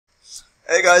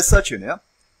Hey guys, Sachin here.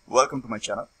 Welcome to my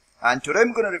channel. And today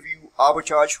I'm going to review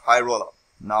Arbitrage High Roller.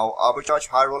 Now, Arbitrage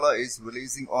High Roller is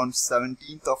releasing on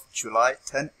 17th of July,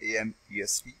 10 AM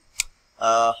EST.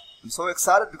 I'm so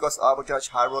excited because Arbitrage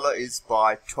High Roller is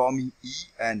by Tommy E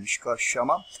and Nish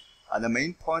Sharma. And the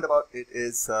main point about it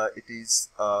is it is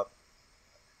a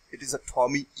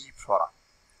Tommy E product.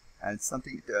 And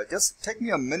something just take me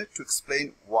a minute to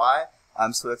explain why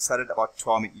I'm so excited about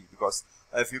Tommy E, because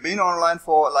if you've been online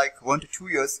for like 1 to 2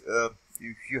 years,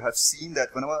 you have seen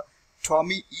that whenever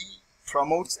Tommy E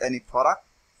promotes any product,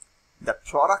 that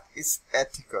product is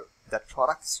ethical, that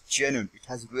product is genuine, it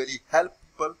has really helped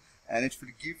people, and it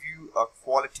will give you a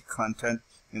quality content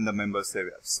in the members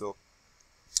area. So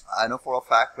I know for a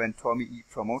fact when Tommy E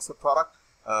promotes a product,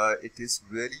 it is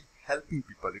really helping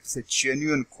people. It is a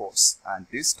genuine course, and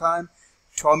this time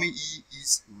Tommy E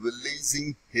is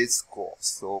releasing his course.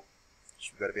 So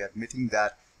you gotta be admitting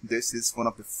that this is one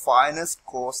of the finest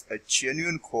course, a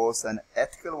genuine course, an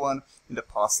ethical one in the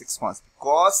past 6 months,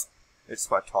 because it's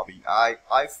by Tommy. I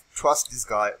trust this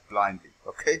guy blindly,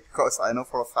 okay? Because I know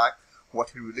for a fact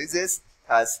what he releases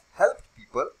has helped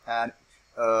people, and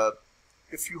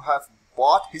if you have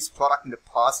bought his product in the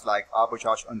past, like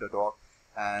Arbitrage Underdog,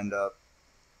 and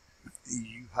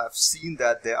you have seen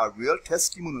that there are real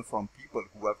testimonials from people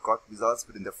who have got results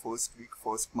within the first week,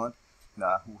 first month,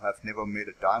 who have never made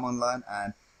a dime online,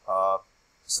 and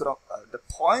the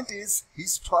point is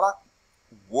his product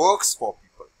works for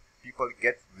people. People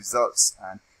get results,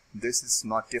 and this is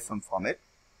not different from it,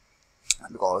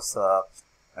 because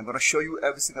I'm going to show you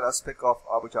every single aspect of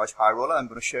Arbitrage High Roller. I'm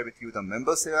going to share with you the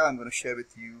members here. I'm going to share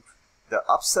with you the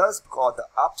upsells, because the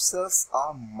upsells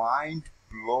are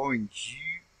mind-blowing.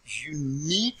 You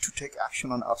need to take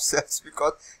action on upsells,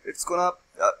 because it's gonna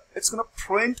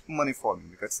print money for me,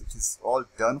 because it is all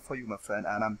done for you, my friend,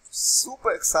 and I'm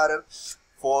super excited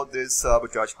for this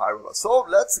Arbitrage High Roller. So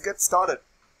let's get started.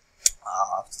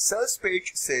 The sales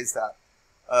page says that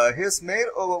he has made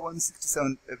over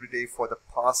 167 every day for the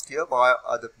past year by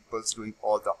other people doing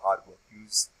all the hard work.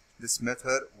 This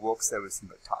method works every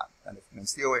single time. And if you can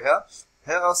see over here,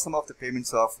 here are some of the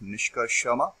payments of Nish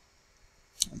Sharma.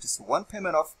 And just one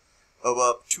payment of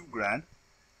over 2 grand.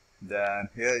 Then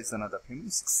here is another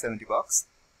payment, 670 bucks,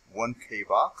 1k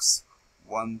bucks,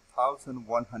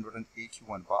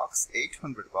 1,181 bucks,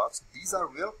 800 bucks. These are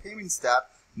real payments that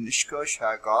Nish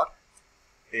Sharma got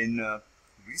in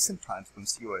recent times. You can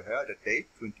see over here the date,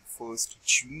 21st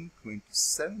June,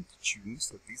 27th June.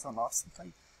 So these are not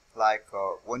something like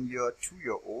 1 year, 2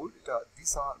 year old.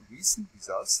 These are recent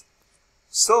results.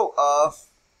 So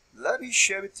let me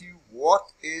share with you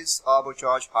what is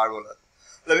Arbitrage High Roller.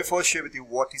 Let me first share with you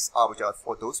what is arbitrage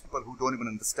for those people who don't even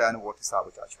understand what is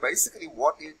arbitrage. Basically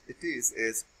what it is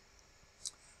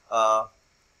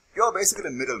you're basically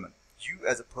a middleman. You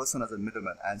as a person as a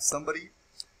middleman, and somebody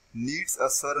needs a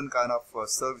certain kind of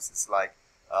services, like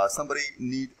somebody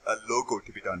need a logo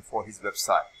to be done for his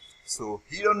website. So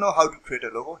he don't know how to create a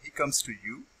logo. He comes to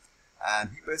you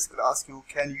and he basically asks you,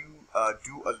 can you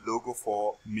do a logo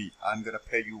for me? I'm gonna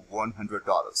pay you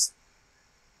 $100.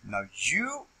 Now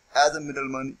you as a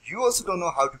middleman, you also don't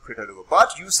know how to create a logo,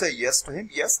 but you say yes to him.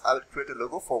 Yes, I will create a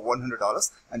logo for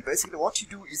 $100. And basically what you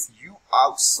do is you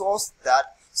outsource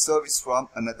that service from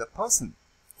another person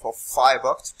for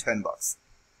 $5 to $10.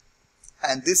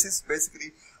 And this is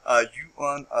basically you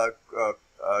earn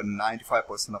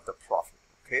 95% of the profit.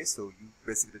 Okay, so you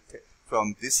basically take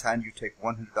from this hand, you take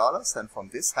 $100, and from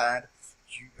this hand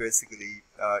you basically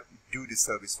do the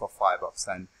service for $5,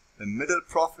 and the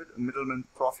middleman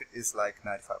profit is like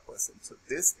 95%. So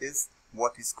this is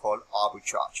what is called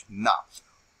arbitrage. Now,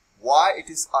 why it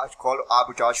is called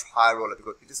Arbitrage High Roller?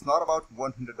 Because it is not about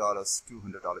 $100,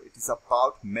 $200. It is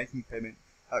about making payment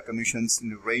commissions in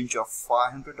the range of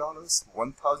 $500,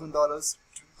 $1,000,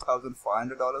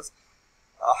 $2,500.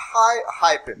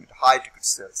 High payment, high ticket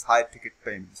sales, high ticket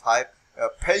payments, high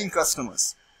paying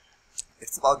customers.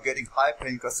 It's about getting high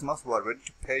paying customers who are ready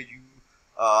to pay you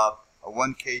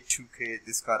 1k, 2k,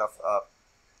 this kind of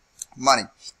money.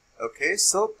 Okay,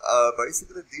 so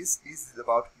basically this is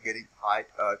about getting high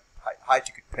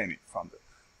ticket payment from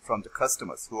the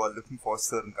customers who are looking for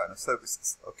certain kind of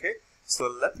services. Okay, so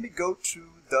let me go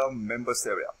to the members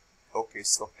area. Okay,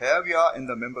 so here we are in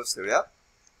the members area.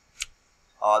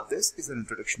 This is an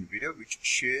introduction video which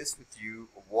shares with you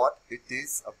what it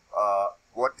is,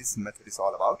 what this method is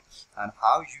all about, and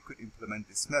how you could implement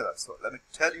this method. So let me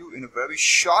tell you in a very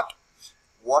short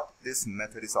what this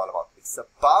method is all about. It's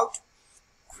about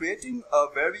creating a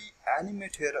very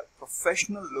animated,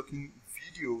 professional looking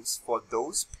videos for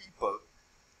those people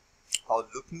who are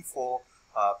looking for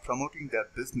promoting their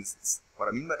businesses. What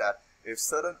I mean by that, if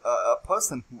certain a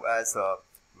person who has a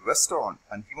restaurant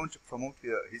and he wants to promote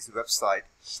his website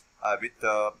with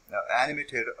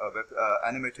animated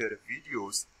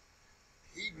videos,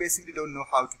 he basically don't know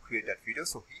how to create that video.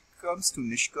 So he comes to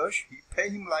Nish, he pay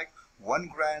him like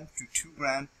 $1,000 to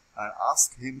 $2,000 and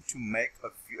ask him to make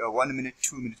a 1 minute,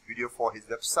 2 minute video for his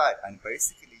website. And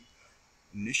basically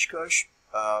Nish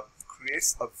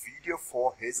creates a video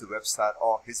for his website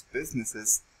or his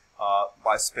businesses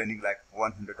by spending like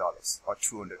 $100 or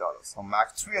 $200 or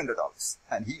max $300,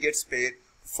 and he gets paid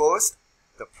first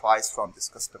the price from this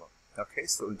customer. Okay,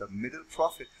 so in the middle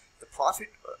profit, the profit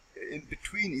in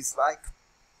between is like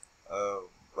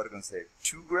what are you gonna say,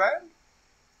 $2,000,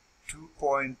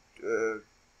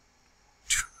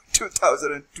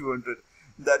 2,200.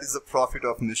 That is the profit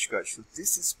of Nish. So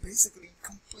this is basically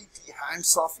completely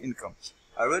hands-off income.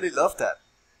 I really love that.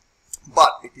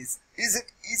 But is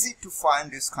it easy to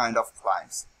find this kind of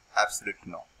clients?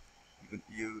 Absolutely no.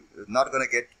 You're not gonna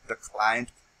get the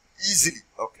client easily.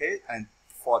 Okay, and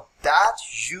for that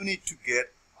you need to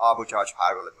get Arbitrage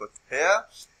High Roller. But here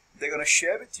they're gonna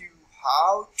share with you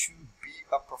how to be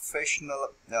a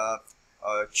professional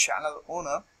channel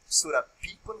owner, so that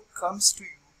people comes to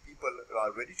you, people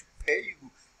are ready to pay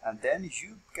you, and then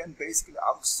you can basically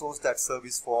outsource that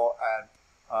service for an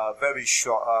very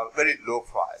low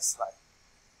price, like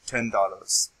 $10,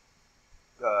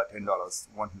 $100,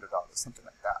 something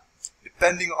like that,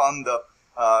 depending on the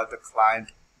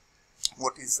client,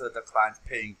 what is the client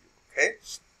paying you. Okay,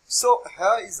 so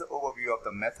here is the overview of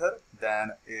the method.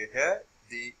 Then here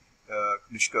the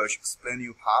Nish explain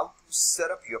you how to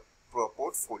set up your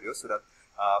portfolio so that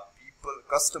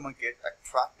customer get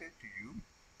attracted to you,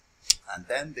 and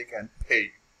then they can pay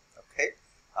you. Okay,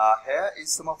 here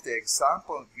is some of the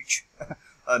example which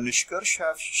Nish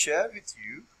have shared with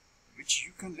you, which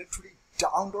you can literally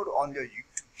download on your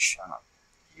YouTube channel.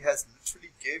 He has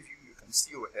literally gave you, you can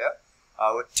see over here,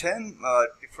 our 10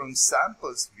 different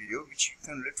samples video, which you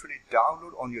can literally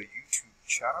download on your YouTube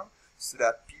channel, so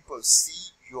that people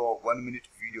see your 1 minute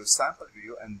video, sample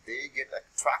video, and they get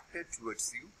attracted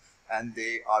towards you, and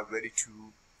they are ready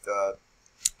to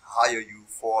hire you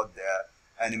for their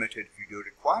animated video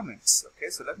requirements. Okay,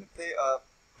 so let me play a.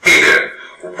 Hey there,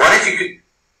 what if you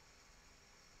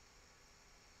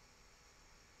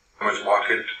could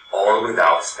market all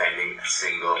without spending a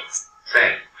single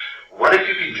cent? What if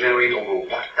you could generate over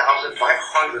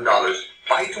 $1,500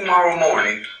 by tomorrow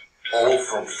morning, all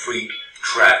from free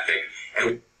traffic?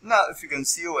 And now, if you can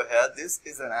see over here, this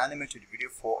is an animated video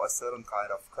for a certain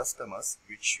kind of customers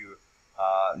which you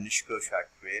Nish had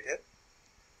created.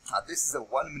 This is a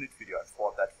 1 minute video, and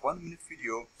for that 1 minute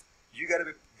video you gotta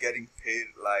be getting paid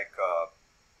like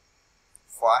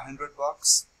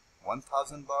 $500,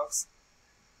 $1,000,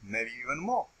 maybe even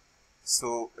more.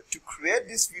 So to create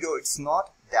this video, it's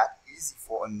not that easy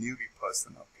for a newbie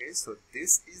person. Okay, so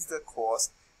this is the course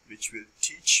which will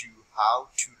teach you how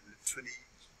to literally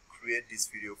create this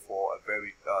video for a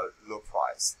very low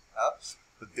price.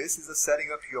 So this is the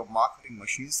setting up your marketing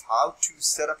machines, how to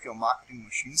set up your marketing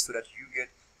machines so that you get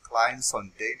clients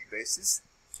on daily basis,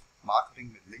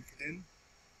 marketing with LinkedIn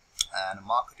and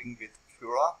marketing with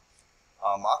Cura,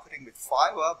 marketing with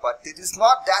Fiverr. But it is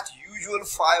not that usual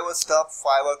Fiverr stuff,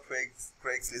 Fiverr,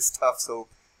 Craigslist stuff. So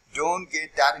don't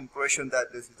get that impression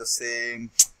that this is the same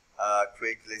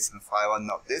Craigslist and Fiverr.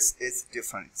 No, this is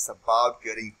different. It's about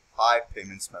getting high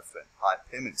payments, my friend, high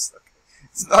payments. Okay,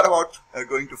 it's not about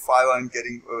going to Fiverr and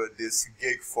getting this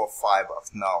gig for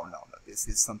 $5. No. This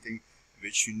is something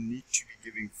which you need to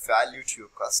be giving value to your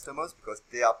customers, because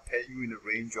they are paying you in a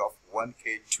range of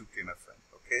 1K, 2K, my friend.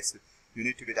 Okay, so you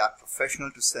need to be that professional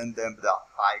to send them the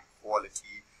high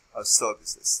quality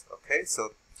services. Okay,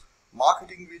 so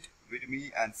marketing with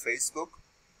me and Facebook,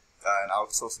 and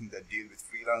outsourcing the deal with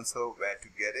freelancer, where to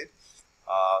get it,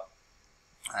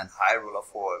 and High Roller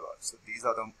forever. So these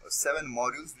are the 7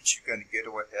 modules which you can get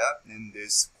over here in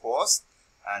this course,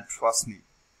 and trust me,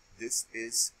 this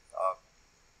is a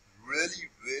really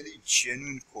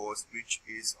genuine course, which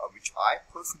I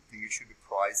personally think it should be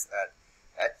priced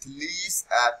at least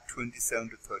at $27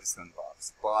 to $37.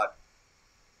 But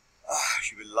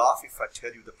you will laugh if I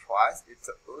tell you the price. It's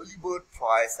an early bird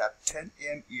price at 10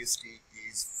 AM EST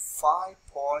is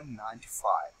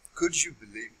 $5.95. Could you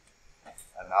believe it?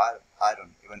 And I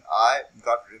don't even, I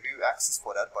got review access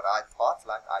for that, but I thought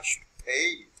like I should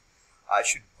pay it, I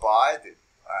should buy it,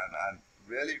 and I'm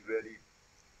really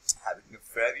having a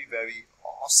very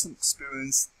awesome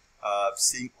experience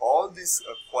seeing all these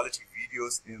quality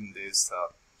videos in this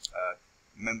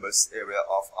members area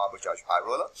of Arbitrage High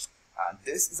Roller. And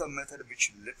this is a method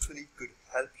which literally could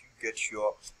help you get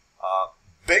your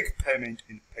big payment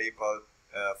in PayPal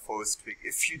first week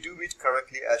if you do it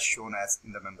correctly as shown as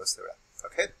in the members area.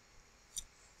 Okay,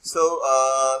 so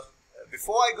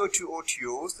before I go to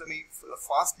OTOs, let me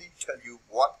fastly tell you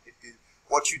what it is,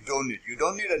 what you don't need. You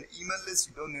don't need an email list,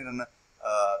 you don't need a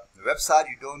website,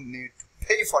 you don't need to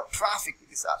pay for traffic.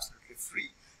 It is absolutely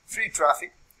free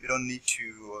traffic. You don't need to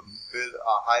build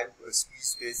a high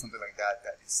squeeze space, something like that.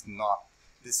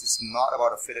 This is not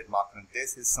about affiliate marketing.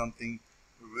 This is something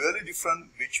really different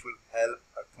which will help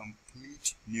a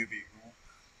complete newbie who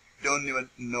don't even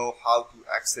know how to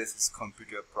access his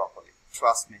computer properly.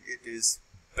 Trust me, it is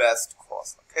best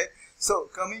course. Okay, so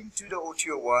coming to the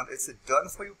OTO one, it's a done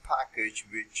for you package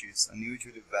which is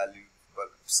unusually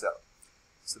valuable upsell.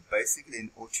 So basically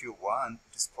in OTO one,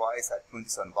 it is priced at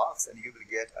 27 bucks and you will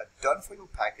get a done for you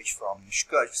package from Nish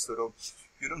Sharma. So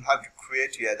you don't have to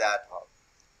create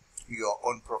your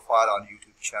own profile on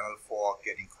YouTube channel for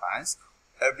getting clients.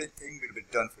 Everything will be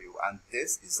done for you, and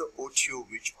this is the OTO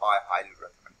which I highly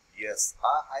recommend. Yes,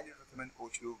 I highly recommend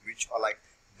OTO which are like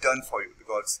done for you,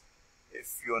 because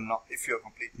if you're a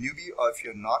complete newbie or if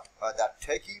you're not that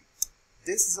techie,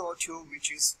 this is OTO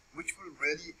which will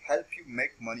really help you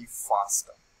make money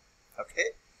faster.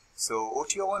 Okay, so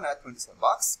OTO one at 27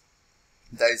 bucks.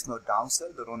 There is no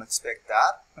downsell, don't expect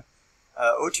that.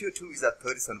 OTO 2 is at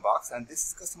 37 bucks, and this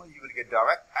is customer you will get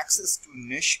direct access to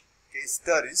Nish case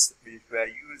studies where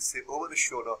you will see over the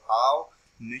shoulder how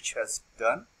Nish has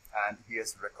done, and he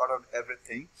has recorded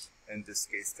everything in this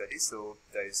case study, so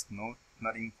there is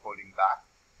nothing holding back.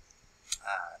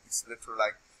 It's literally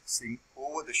like seeing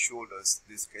over the shoulders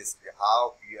this case study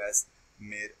how he has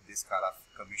made this kind of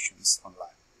commissions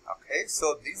online. Okay,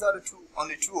 so these are the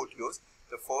only two OTOs.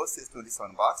 The first is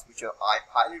 27 bucks, which I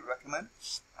highly recommend,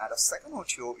 and the second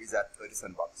OTO is at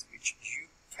 37 bucks, which you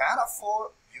can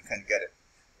afford, you can get it.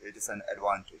 It is an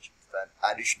advantage, it's an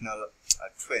additional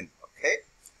trend. Okay,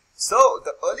 so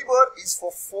the early bird is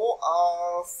for 4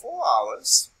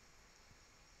 hours.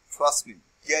 Trust me,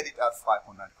 get it at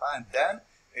 5.95, and then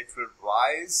it will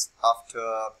rise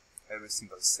after every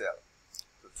single sale.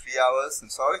 So 3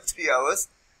 hours,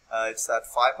 it's at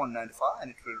 5.95, and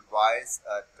it will rise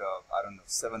at I don't know,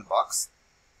 $7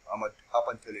 up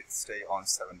until it stay on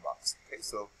 $7. Okay,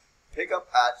 so pick up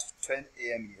at 10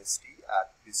 a.m. EST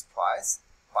at this price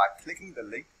by clicking the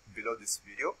link below this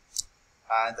video,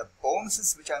 and the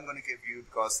bonuses which I'm going to give you,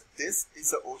 because this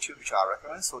is the OTO which I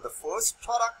recommend. So the first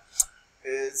product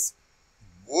is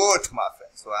worth, my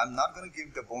friend. So I'm not going to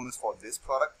give the bonus for this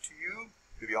product to you,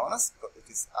 to be honest, because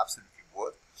it is absolutely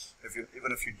worth.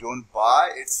 Even if you don't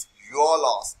buy, it's your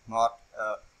loss, not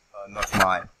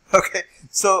mine. Okay,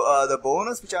 so the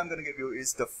bonus which I'm going to give you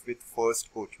is with first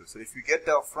OTO. So if you get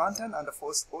the front end and the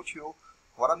first OTO,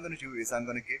 what I'm going to do is I'm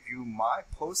going to give you my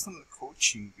personal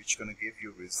coaching, which is going to give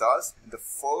you results in the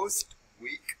first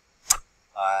week,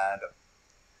 and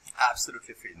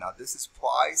absolutely free. Now this is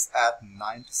priced at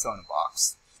 97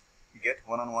 bucks. You get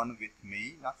one-on-one with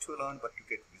me, not to learn, but to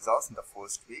get results in the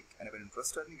first week. And if you're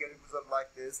interested in getting results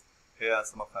like this, here are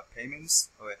some of my payments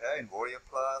over here in Warrior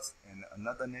Plus, in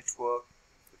another network.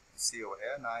 You see over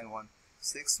here,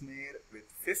 916 made with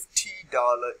 $50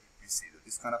 EPC. So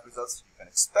this kind of results you can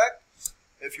expect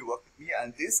if you work with me.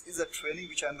 And this is a training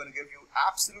which I'm going to give you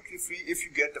absolutely free if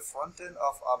you get the front end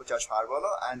of Arbitrage High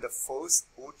Roller and the first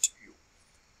OTO.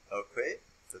 Okay,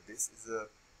 so these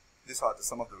are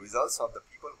some of the results of the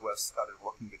people who have started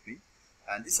working with me,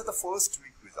 and these are the first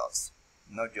week results,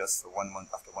 not just 1 month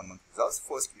after 1 month results,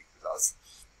 first week results.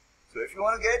 So if you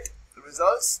want to get the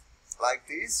results like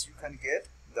this, you can get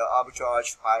the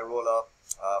Arbitrage High Roller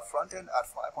front end at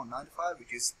 5.95,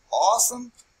 which is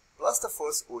awesome, plus the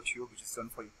first OTO which is done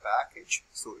for you package.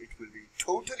 So it will be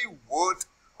totally worth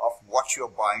of what you're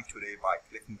buying today by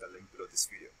clicking the link below this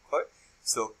video. Okay?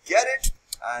 So get it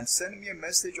and send me a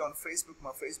message on Facebook.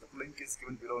 My Facebook link is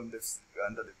given below in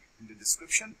the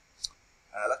description.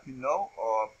 Let me know,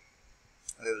 or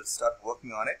I will start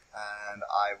working on it, and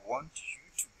I want you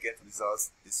to get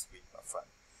results this week, my friend.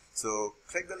 So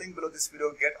click the link below this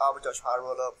video, get Arbitrage High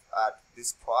Roller at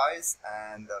this price,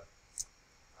 and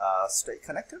stay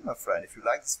connected, my friend. If you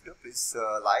like this video, please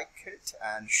like it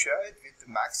and share it with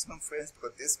the maximum friends,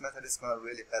 because this method is going to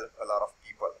really help a lot of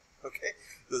people. Okay,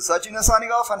 so Sachin is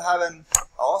signing off, and have an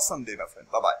awesome day, my friend.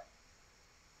 Bye bye.